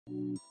Hey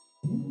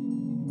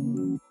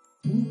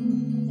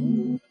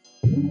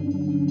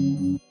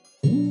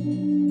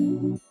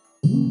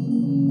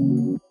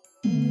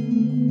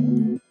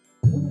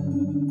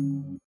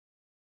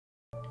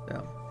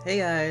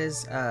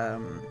guys,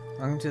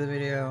 welcome to the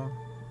video.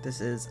 This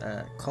is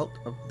Cult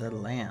of the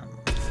Lamb.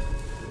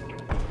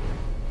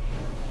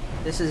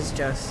 This is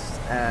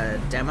just a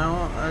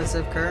demo as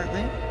of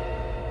currently.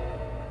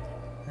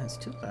 That's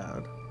too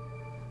loud.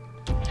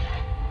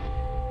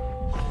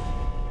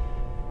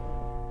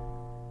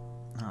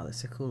 Oh,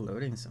 that's a cool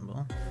loading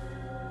symbol.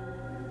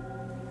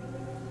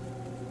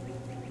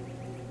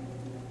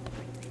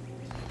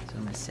 So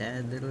I'm a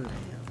sad little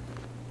lamb.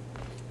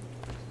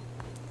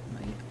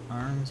 My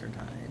arms are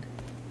tied.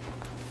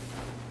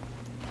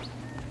 Oh,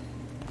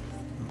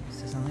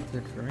 this doesn't look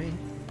good for me.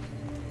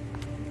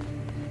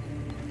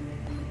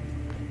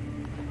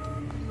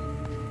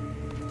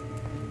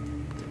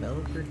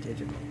 Developer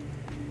Digital.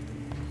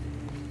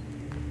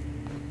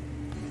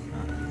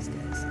 Oh, these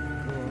guys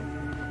are cool.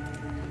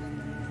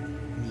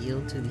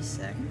 Yield to be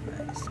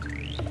sacrificed.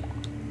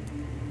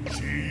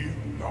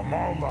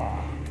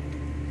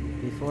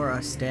 Before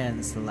us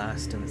stands the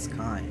last of its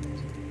kind.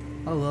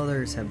 All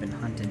others have been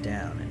hunted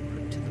down and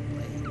put to the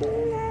blade.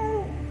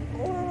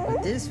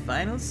 With this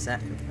final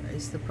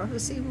sacrifice, the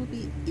prophecy will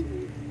be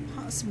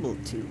impossible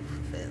to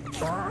fulfill.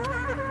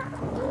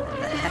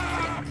 The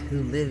Hectic,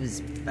 who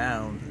lives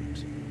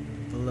bound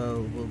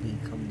below, will be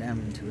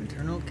condemned to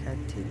eternal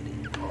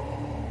captivity,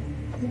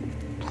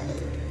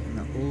 and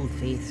the old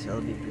faith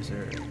shall be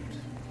preserved.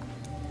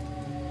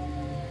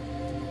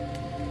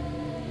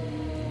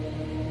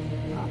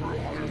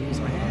 Use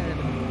my head.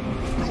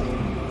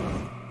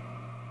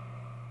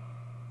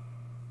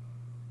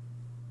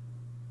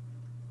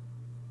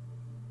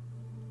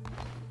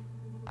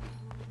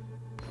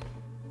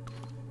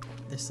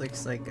 This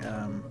looks like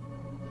the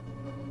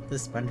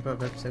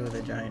SpongeBob episode with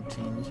a giant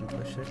change in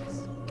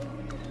push-ups.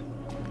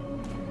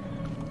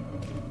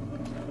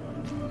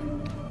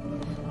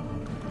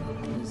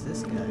 Who's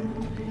this guy?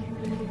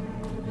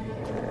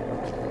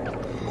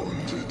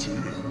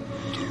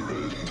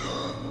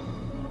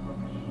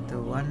 The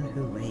one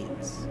who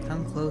waits.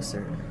 Come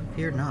closer.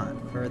 Fear not,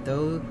 for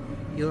though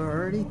you are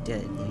already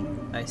dead,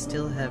 I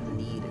still have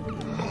need of you.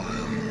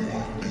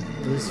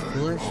 Those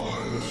foolish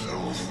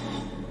bishops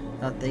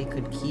thought they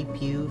could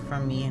keep you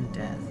from me in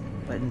death,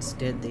 but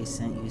instead they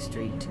sent you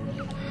straight to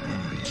me.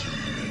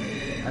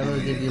 I will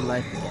give you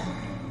life again,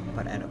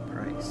 but at a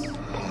price.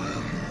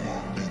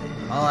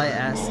 All I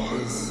ask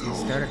is you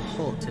start a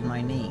cult in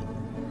my name.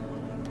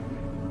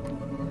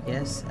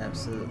 Yes,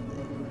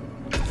 absolutely.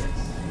 Yes.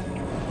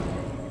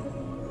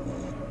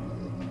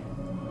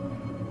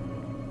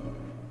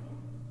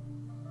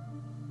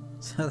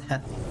 So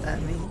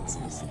that means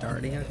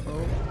starting a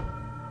cult?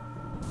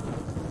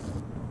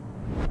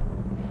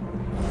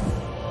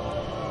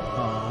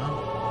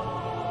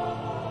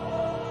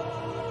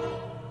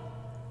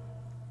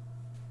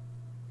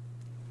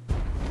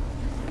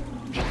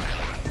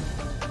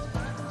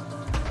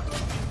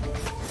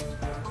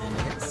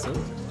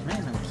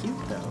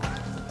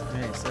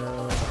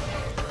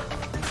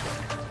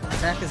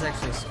 Attack is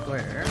actually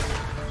square.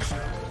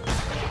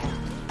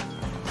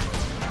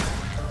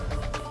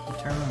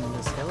 Determine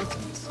the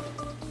skeletons.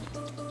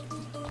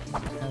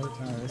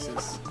 Oh, this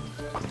is...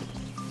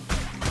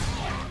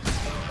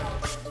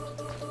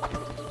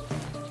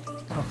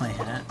 Oh, my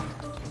hat.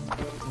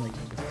 Like,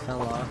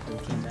 fell off and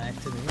came back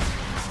to me.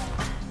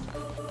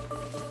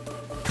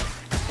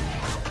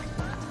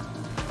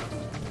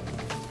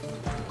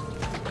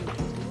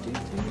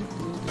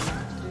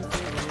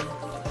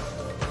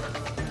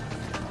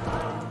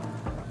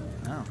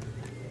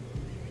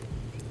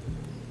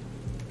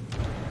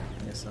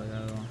 So I'll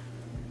go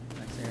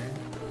back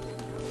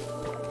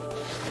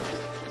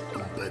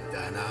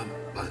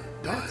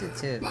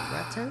there.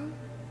 Rata?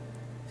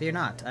 Fear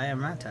not, I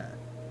am Rata.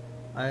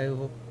 I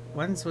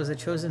once was a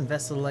chosen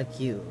vessel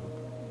like you,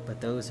 but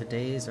those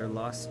days are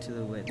lost to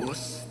the wind.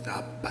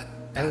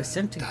 I was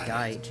sent to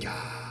guide you.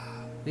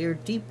 We are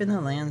deep in the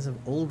lands of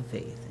old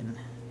faith and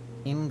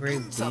in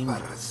grave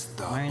danger.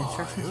 My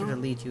instructions are to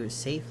lead you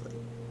safely.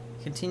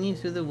 Continue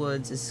through the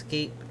woods,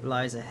 escape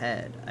lies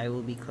ahead. I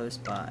will be close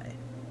by.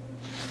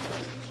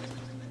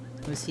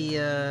 Was he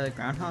a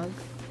groundhog?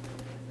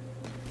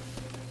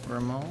 Or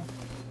a mole?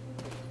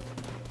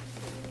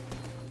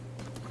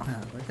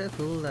 Wow, look how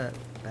cool that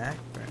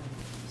background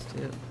is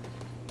too.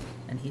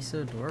 And he's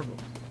so adorable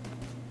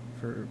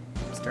for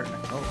starting a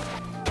cult.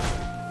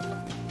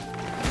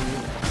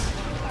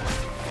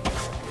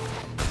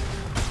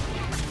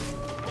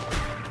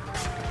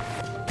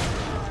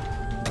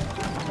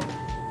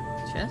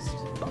 Chest?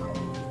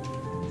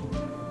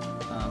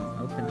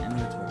 Open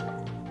inventory.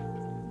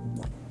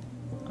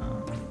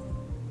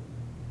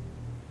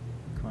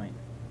 Coin.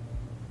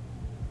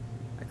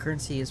 A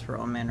currency is for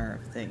all manner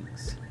of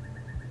things.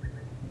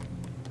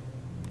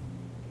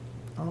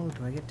 Oh,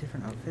 do I get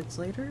different outfits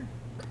later?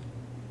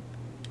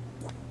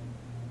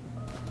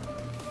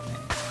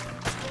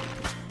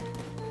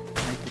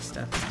 Might be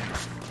stuff.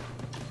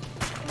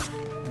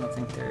 I don't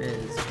think there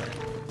is, but...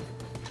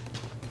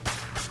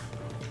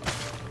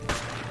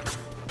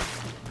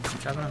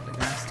 chopping up the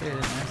grass too, I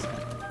didn't notice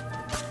that.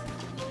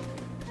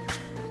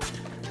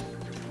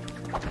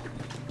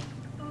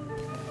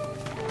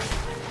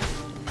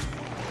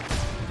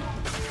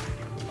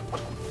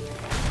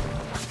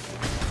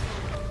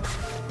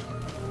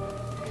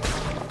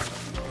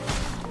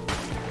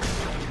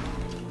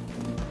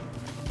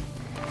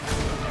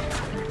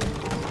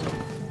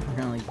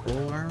 Apparently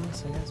bullworms,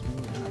 I guess,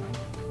 maybe not.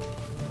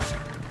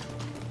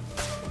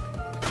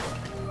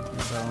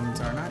 The bones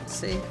are not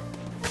safe.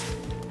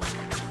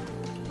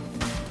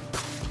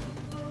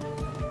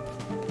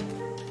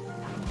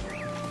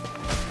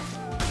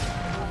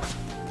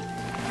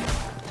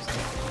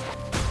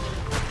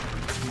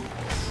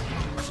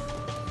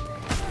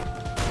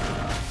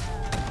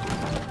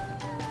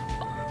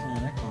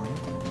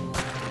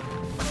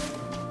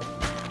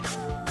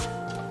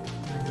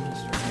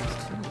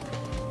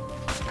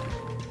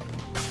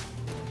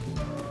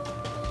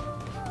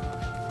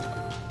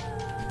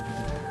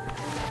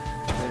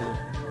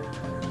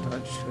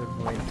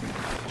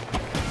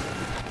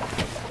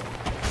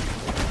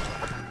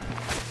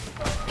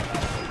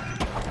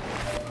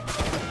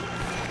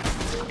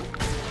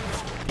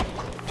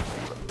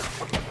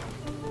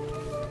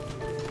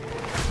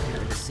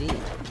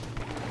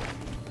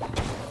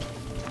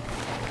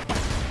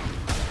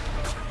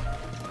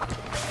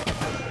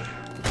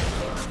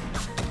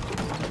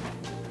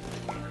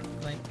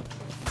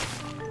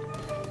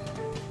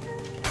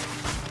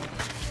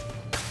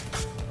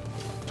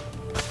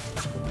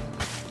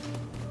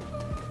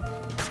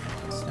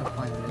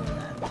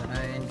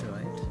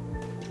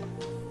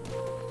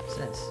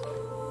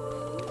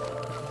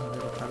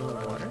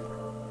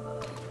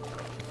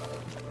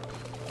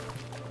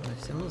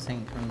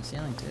 Hanging from the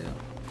ceiling too.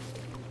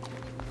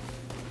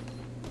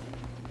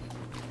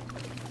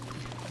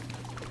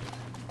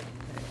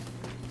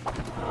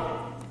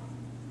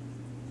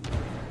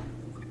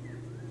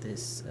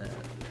 This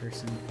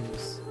person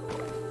who's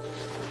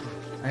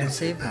I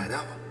saved him.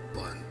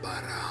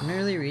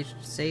 Nearly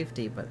reached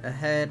safety, but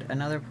ahead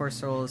another poor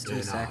soul is to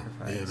be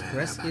sacrificed.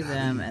 Rescue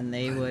them, and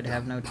they would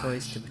have no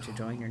choice but to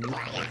join your new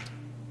cult.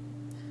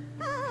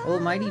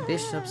 Almighty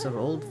bishops of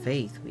old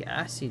faith, we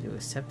ask you to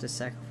accept the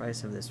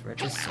sacrifice of this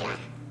wretched soul.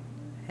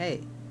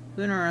 Hey,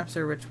 who interrupts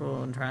our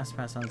ritual and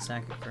trespass on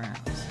sacred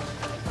grounds?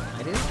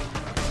 I do?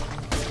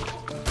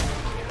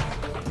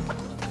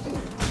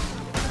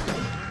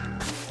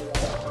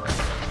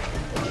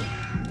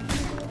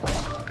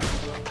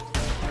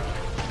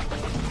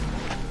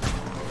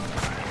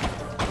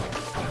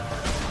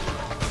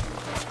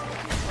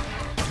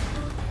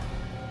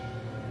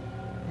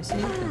 I see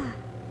him.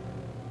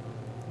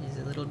 He's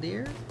a little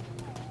deer?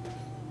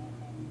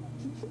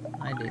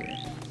 My dear.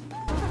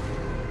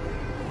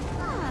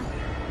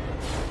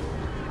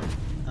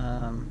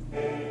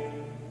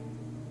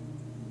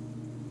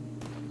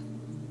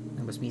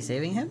 It was me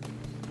saving him?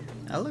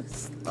 That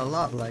looks a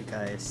lot like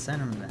I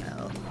sent him to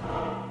hell.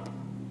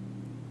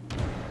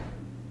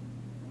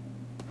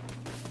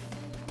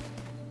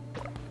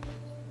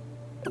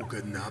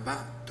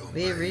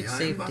 We have reached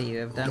safety, you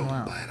have done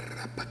well.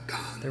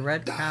 The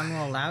red cam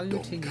will allow you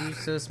to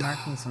use those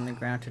markings on the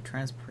ground to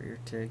transport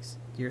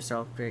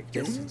yourself great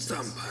distances.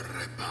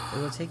 It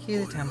will take you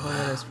to the temple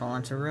that has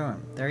fallen to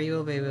ruin. There you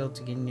will be able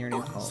to gain your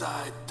new cult.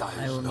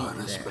 I will meet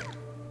you there.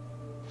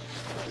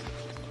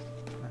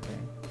 Okay.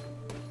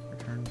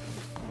 Return to the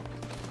cult.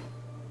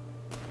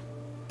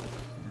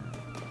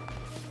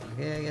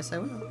 Okay, I guess I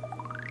will.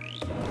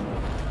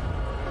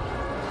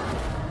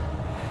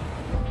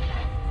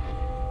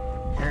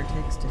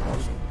 Heretics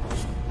defeated.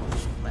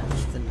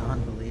 Cleanse the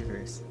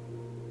non-believers.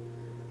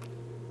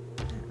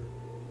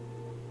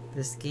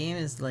 This game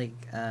is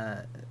like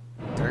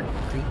dark,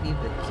 creepy,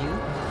 but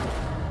cute.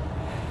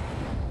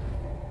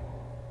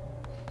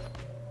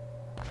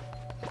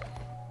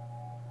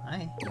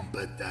 Hi.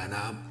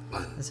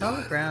 This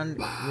hallowed ground,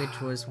 which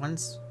was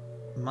once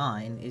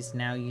mine, is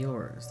now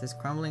yours. This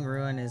crumbling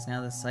ruin is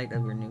now the site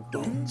of your new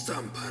home.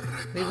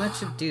 We have much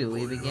to do.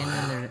 We begin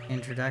in the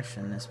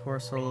introduction. This poor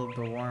soul of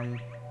the warm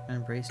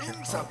embraced your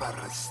call.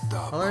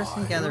 Callers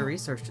can gather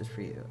resources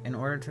for you in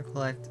order to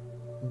collect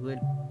wood,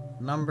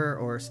 lumber,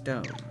 or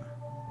stone.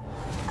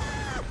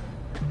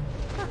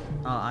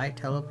 Oh, I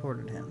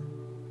teleported him.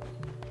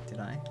 Did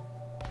I?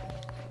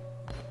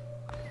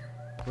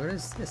 What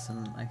is this?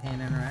 I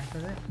can't interact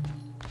with it?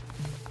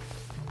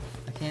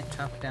 I can't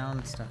chop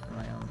down stuff on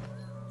my own.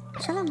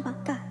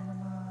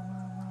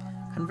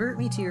 Convert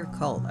me to your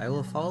cult. I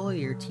will follow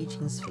your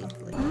teachings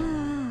faithfully.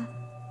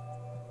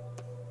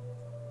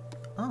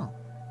 Oh.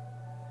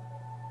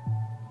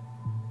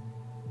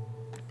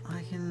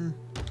 I can...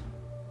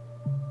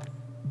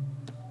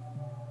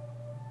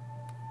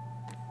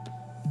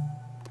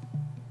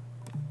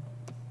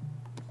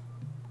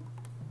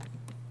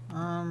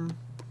 I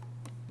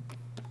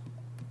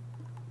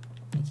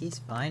think he's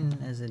fine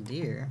as a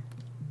deer.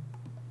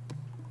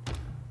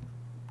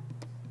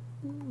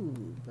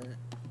 Ooh, but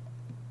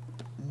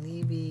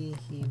maybe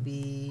he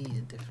be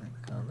a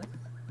different color.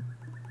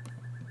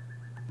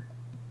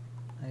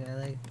 I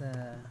like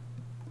the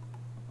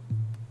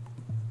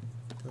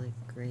like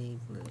gray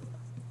blue.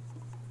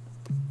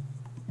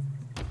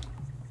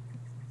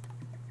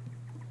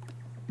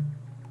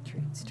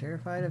 He's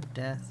terrified of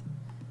death,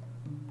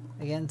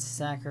 against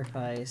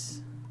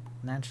sacrifice,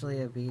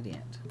 naturally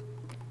obedient.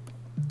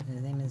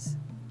 His name is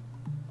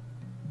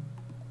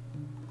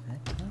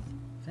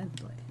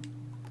Bentley.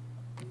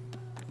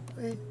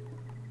 Wait.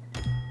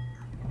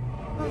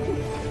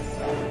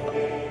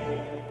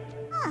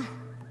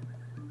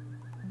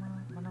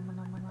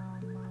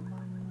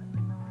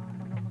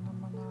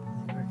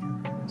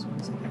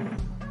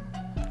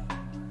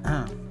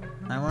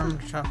 I want him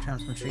to chop down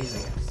some trees, I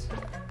guess.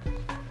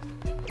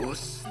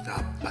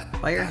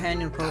 By your hand,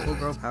 your quote will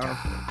grow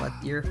powerful, but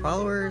your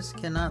followers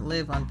cannot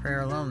live on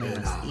prayer alone, they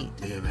must eat.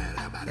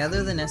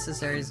 Gather the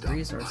necessary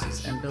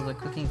resources and build a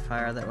cooking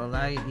fire that will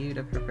allow you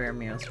to prepare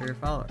meals for your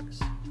followers.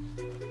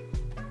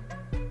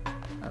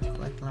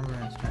 Collect lumber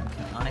and strength.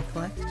 Can I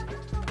collect?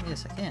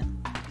 Yes, I can.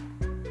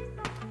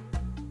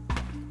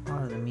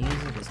 Oh, the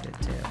music is good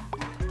too.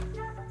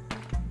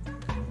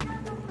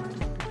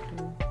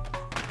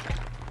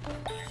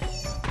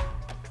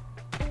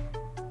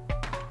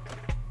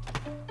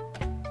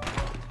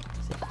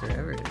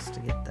 Forever just to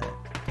get that.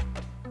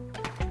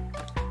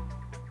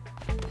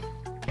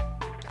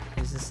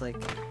 Is this like...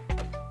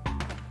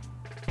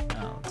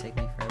 Oh, it'll take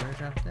me forever to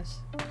drop this?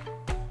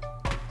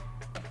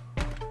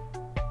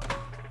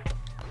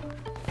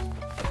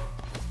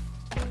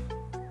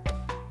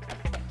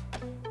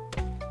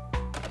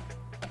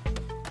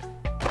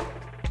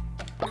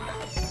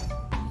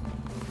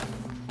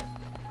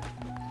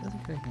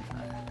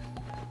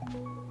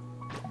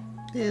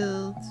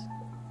 Build.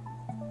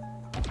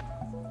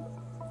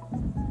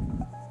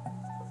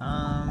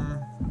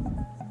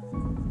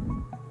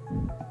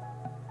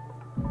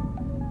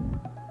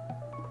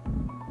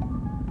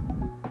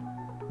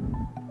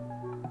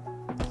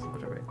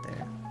 Put it right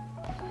there.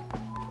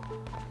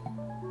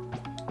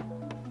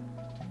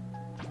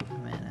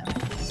 Man, I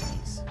have to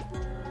sneeze.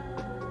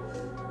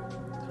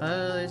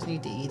 Others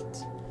need to eat.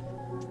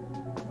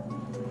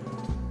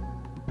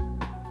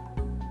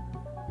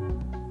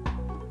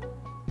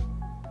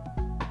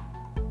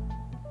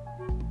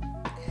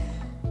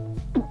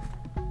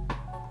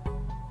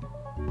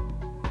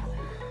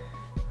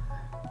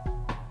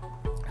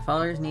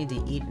 Followers need to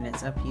eat, and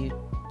it's up to you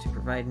to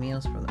provide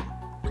meals for them.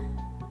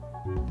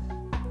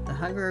 The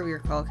hunger of your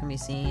call can be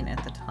seen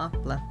at the top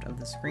left of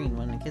the screen.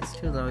 When it gets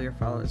too low, your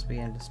followers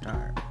begin to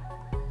starve.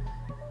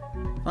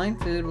 Find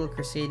food while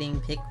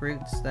crusading. Pick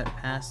routes that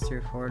pass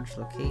through foraged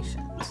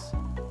locations.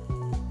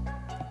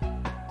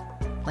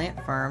 Plant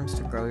farms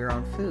to grow your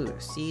own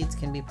food. Seeds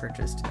can be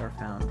purchased or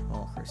found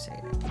while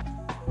crusading.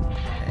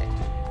 Okay.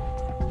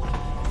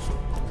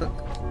 Cook.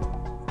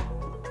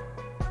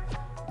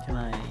 Can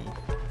I...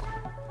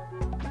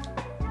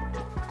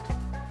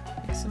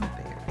 some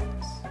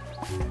berries.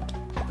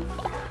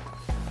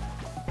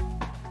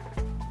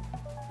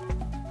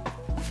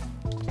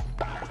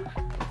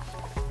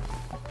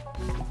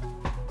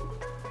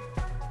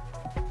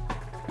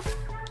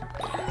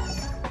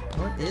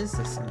 What is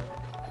this? Can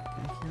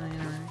I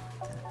interact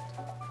with that?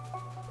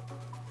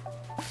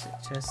 Is it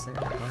just there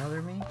to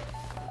bother me?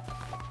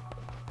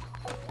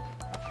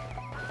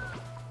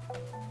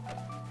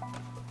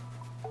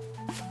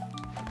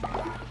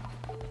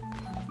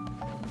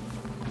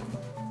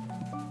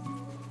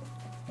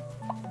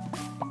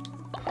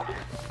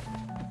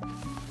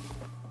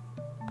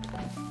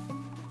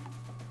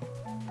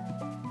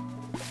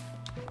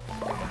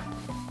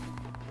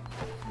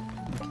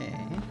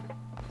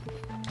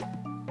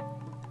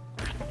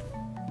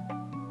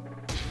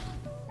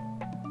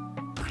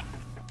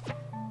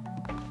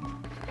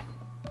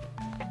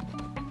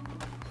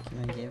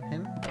 Give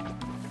him.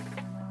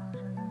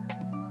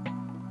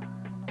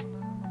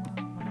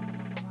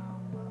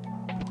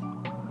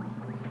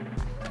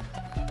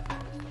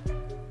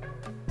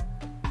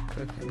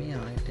 Cook a meal,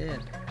 I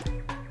did.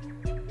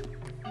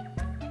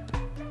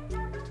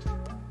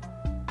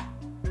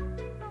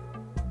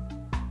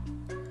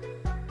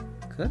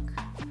 Cook?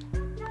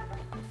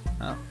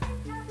 Oh.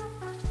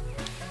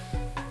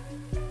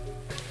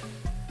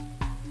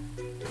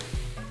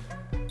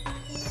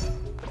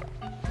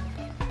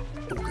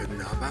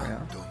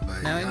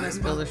 Now we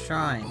must build a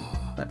shrine,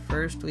 but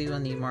first we will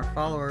need more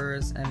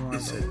followers and more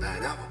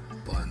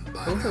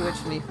both of which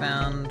can be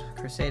found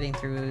crusading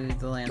through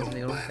the lands of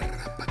the Old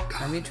Faith.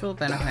 Our mutual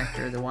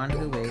benefactor, the one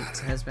who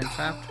waits, has been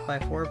trapped by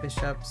 4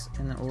 bishops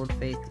in the Old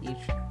Faith.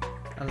 Each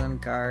of them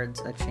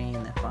guards a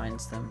chain that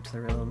binds them to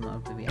the realm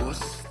of the beyond.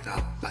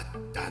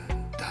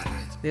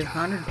 We have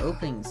conjured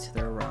openings to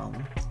their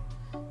realm.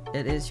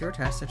 It is your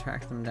task to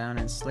track them down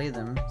and slay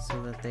them so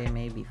that they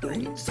may be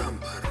free.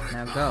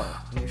 Now go.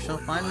 You shall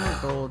find more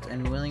gold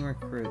and willing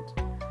recruits.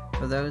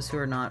 For those who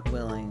are not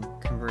willing,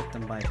 convert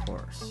them by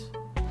force.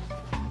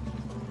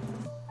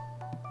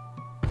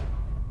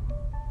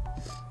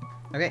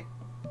 Okay.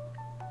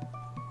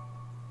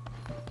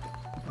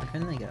 Where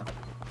can they go?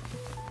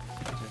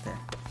 He's right there.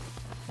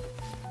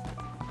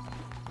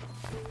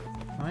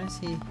 Why is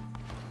he...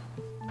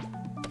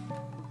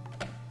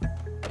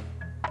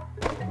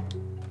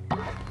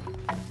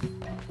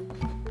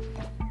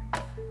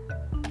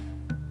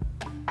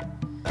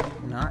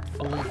 not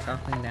fully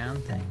chopping down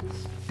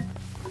things?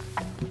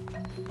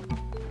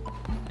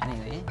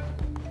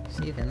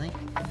 See you, Finley.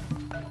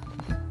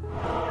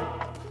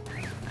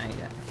 I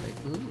got like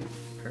ooh,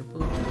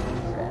 purple,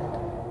 red.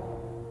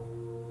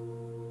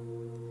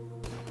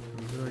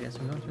 Ooh, I guess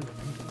I'm going through the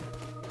thinking.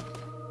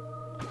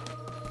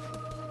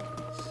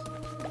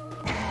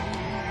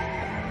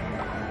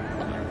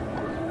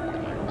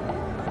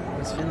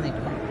 What's Finley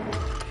doing?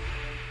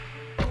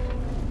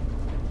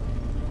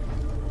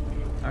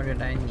 Or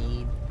did I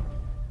need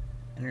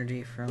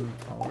energy from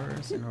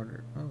followers in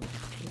order? Oh,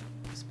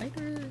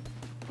 Spider!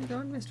 Where you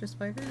going, Mr.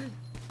 Spider?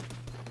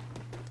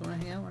 Don't wanna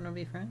hang out? Wanna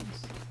be friends?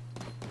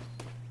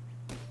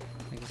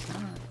 I guess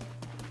not.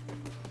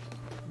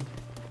 Okay.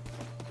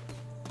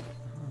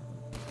 Oh.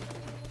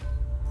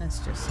 That's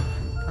just some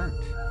fruit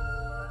punch.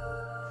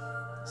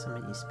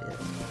 Somebody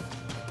spilled.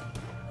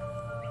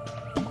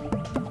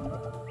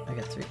 I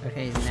got 3.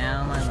 Okay,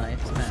 now my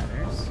life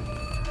matters.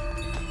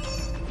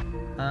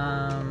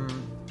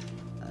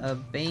 A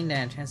Bane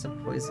Dance, chance of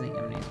poisoning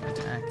emanates from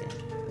attacking.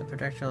 The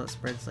projectile that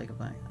spreads like a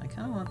vine. I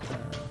kinda want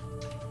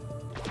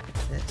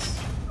this.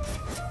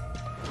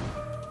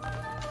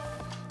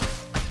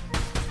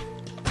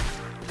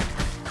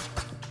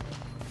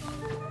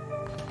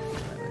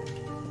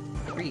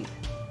 Read.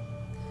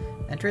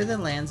 Enter the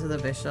lands of the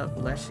Bishop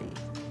Leshy.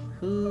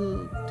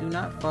 Who do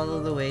not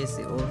follow the ways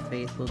the old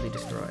faith will be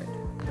destroyed.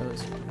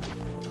 Those.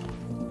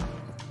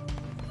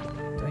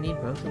 Do I need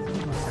both of them?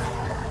 What's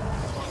that?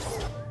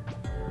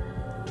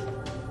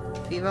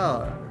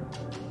 Fever.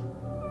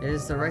 It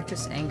is the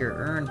righteous anger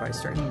earned by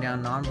striking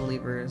down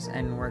non-believers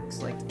and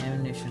works like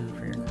ammunition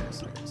for your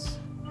cursors.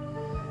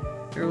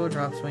 Hero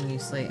drops when you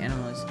slay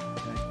animals.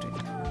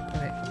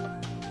 Okay.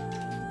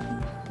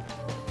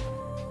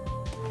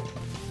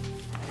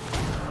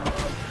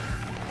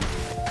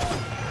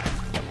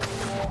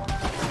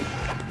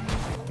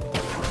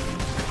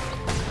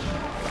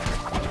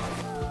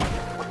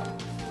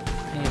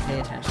 I need to pay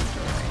attention to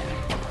where I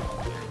am.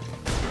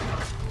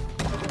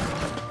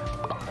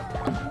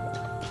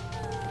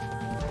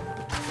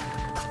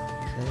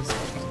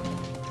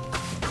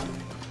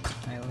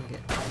 I will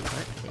get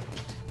butt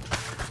kicked.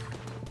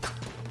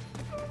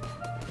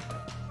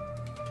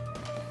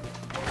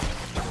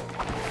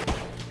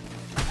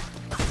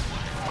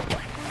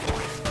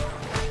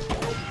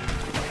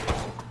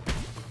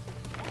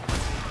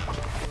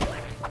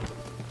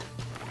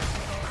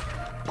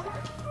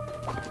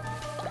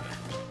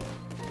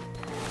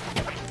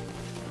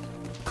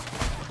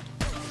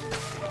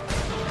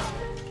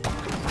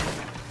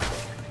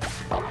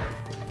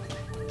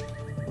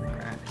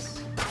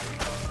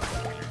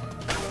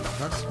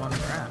 Plus 1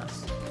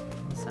 grass.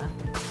 What's that?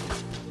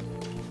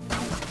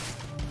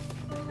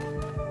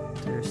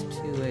 There's 2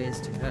 ways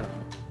to go.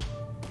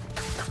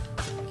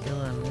 Kill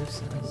a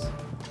nuisance.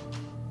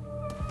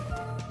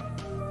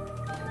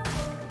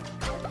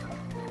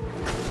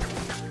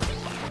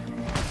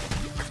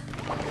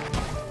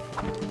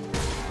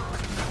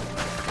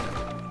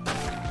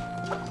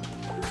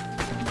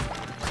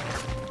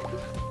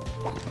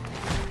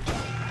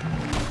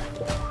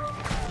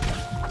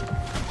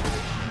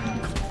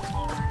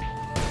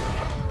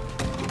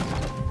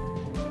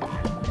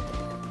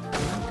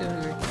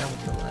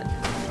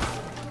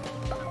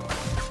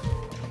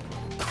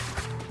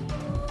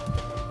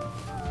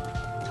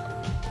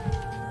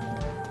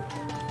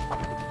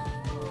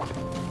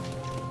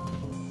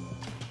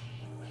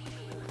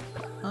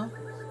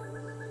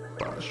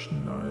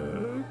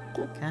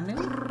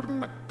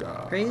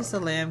 Praise the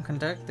Lamb,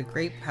 conduct the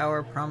great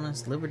power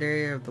promised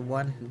liberator of the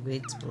one who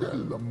waits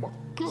below.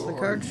 So the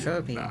card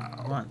showed me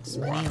once,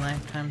 many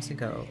lifetimes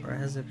ago, or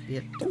has it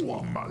yet to be?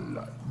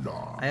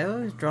 I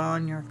always draw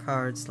on your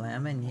cards,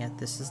 Lamb, and yet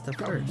this is the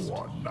first.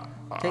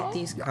 Take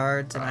these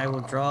cards and I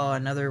will draw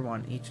another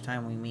one each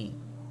time we meet.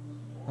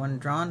 When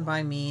drawn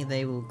by me,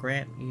 they will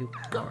grant you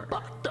power.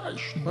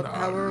 What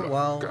power?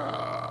 Well,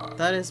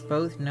 that is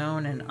both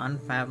known and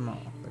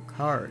unfathomable. The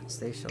cards,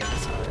 they shall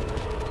decide.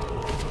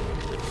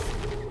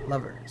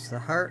 Lovers. The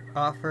heart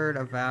offered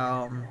a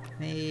vow,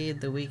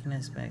 made the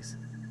weakness makes.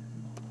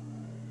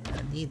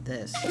 I need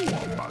this.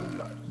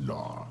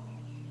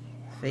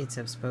 Fates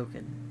have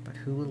spoken, but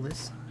who will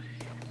listen?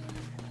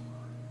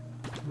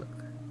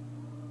 Look.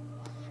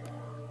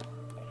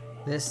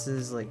 This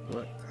is like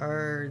what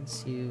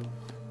cards you've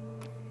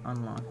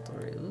unlocked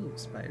already. Ooh,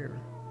 spider.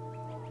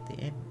 The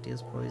end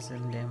deals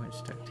poison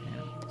damage to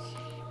animals.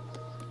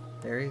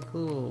 Very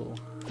cool.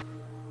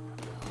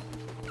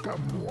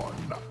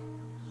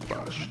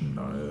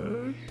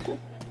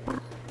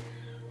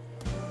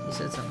 You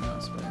said something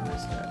else, but I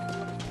missed it.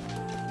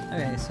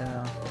 Okay, so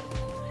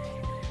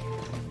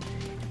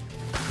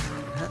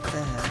cut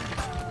that.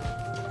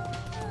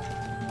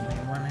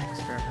 Make 1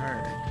 extra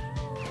heart.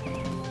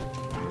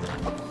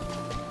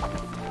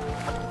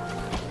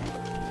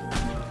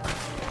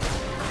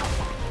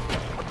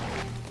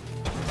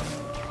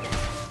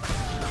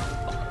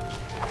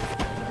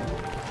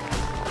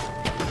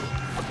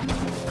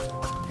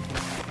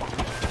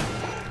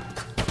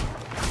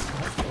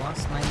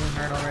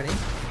 Already.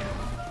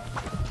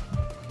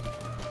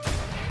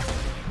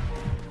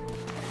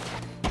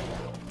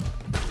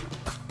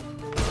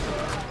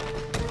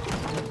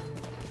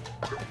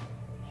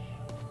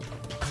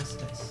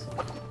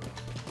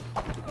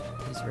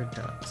 those red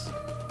dots.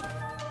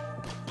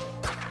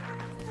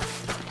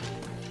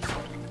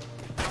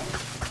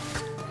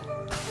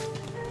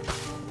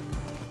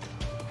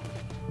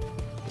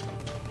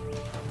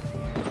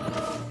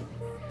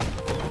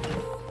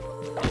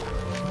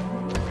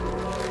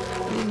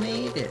 We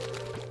made it.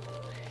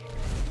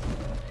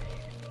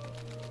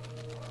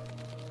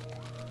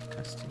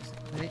 Customs.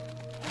 Wait.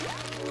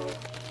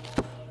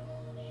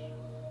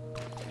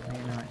 I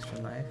get no extra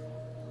life.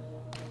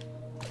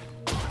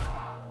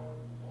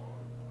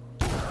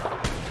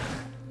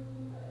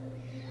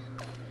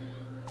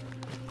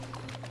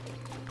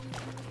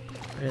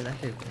 Where did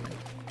that dude come in?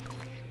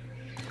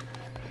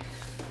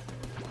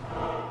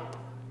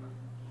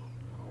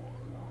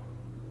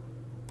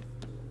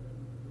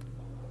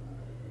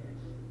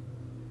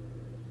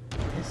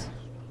 Yes.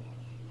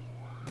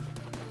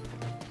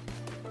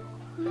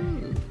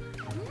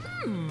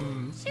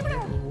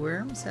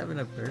 Worm's having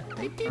a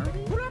birthday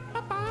party?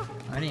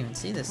 I didn't even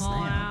see this thing.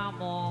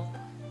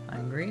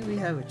 Hungry? We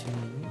have what you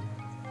need.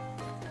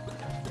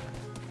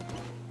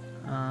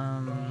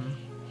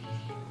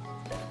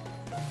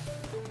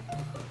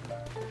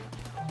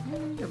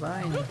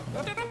 Goodbye.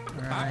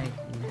 Right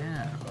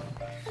now.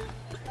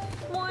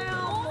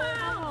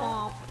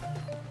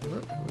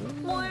 Whoop,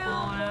 whoop.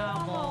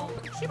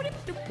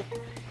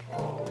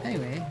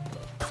 Anyway.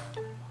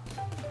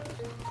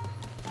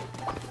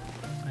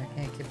 I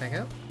can't get back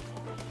out.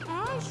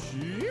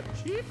 Sheep.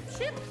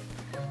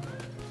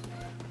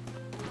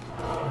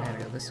 I gotta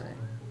go this way.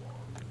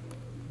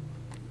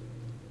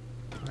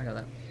 I go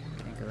that.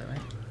 Can't go that way.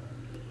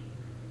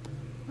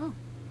 Oh.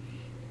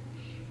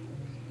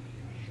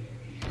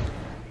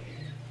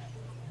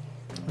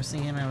 I was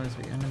thinking I was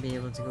gonna be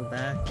able to go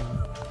back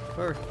and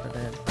forth, but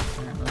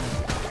apparently.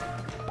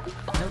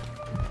 Nope.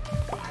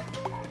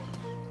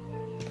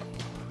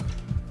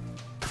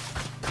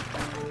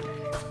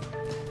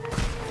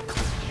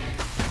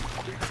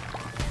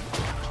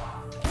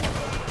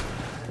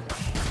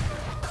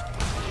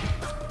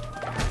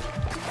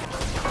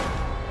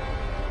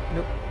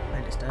 Nope,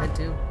 I just died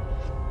too.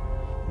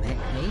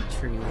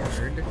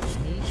 Matriarch?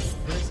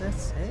 What does that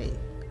say?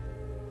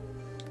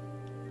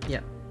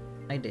 Yeah,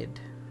 I did.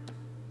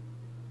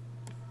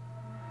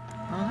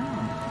 Oh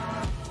no.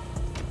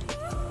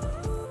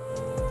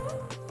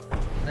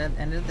 That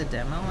ended the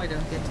demo? I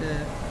don't get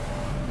to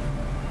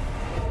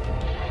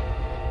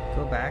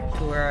go back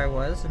to where I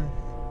was and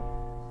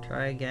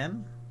try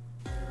again?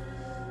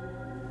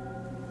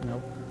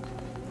 Nope.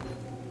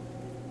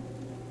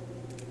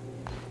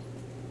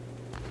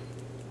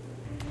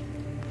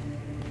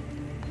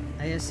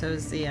 I guess that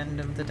was the end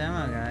of the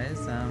demo,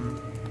 guys. I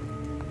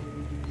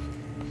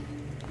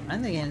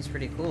think the game's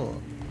pretty cool.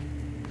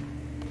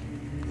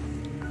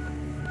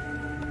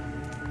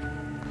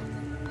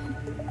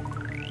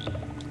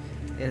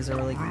 It has a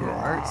really cool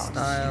art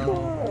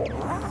style.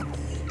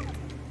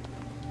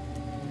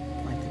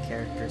 Like the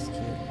character's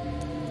cute.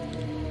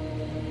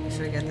 I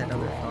should get that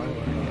other follower,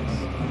 I guess.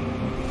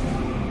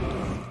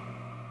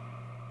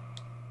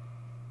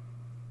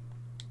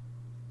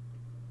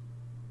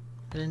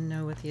 I didn't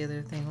know what the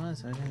other thing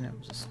was. I didn't know it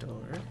was a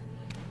store.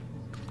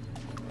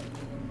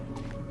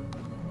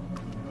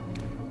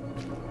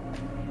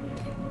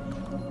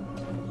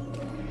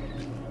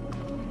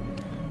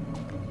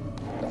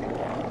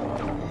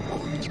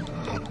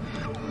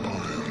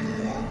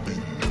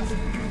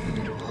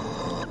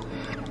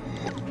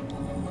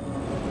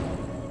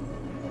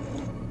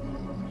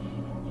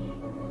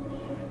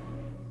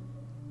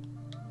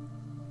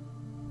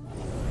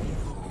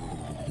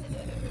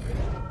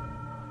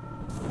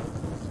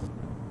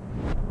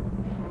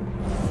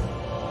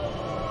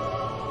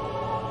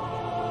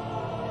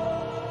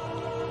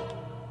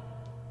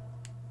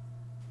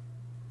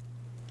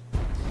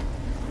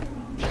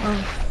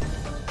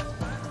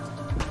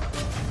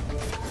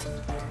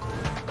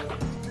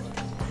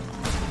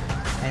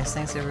 Guys,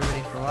 thanks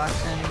everybody for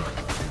watching,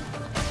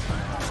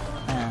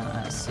 and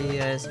I'll see you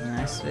guys in the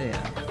next video.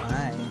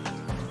 Bye.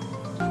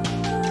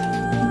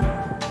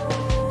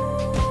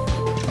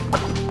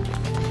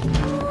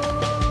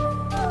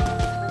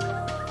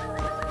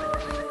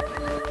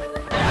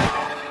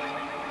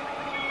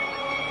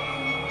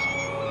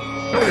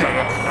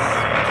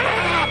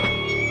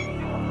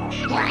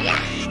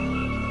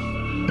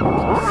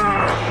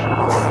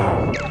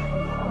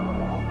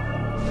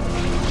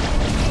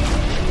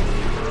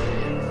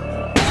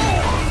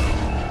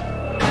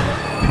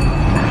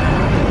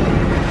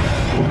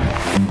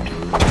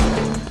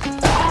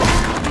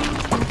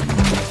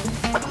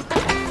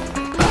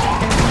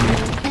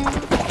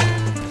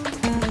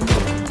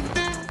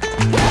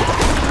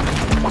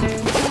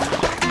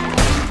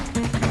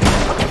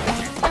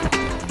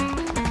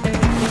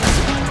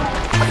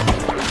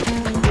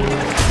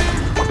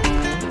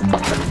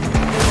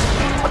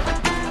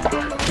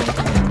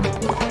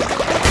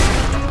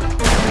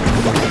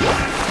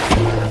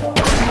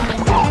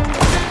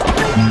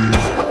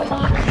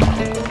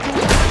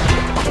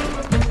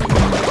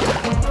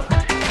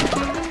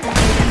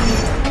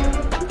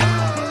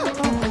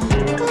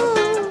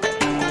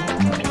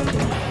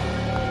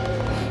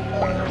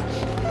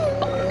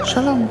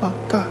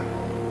 Shalambaka.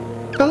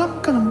 Kalam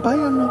ka ng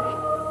bayan, no?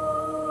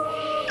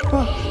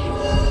 Ah.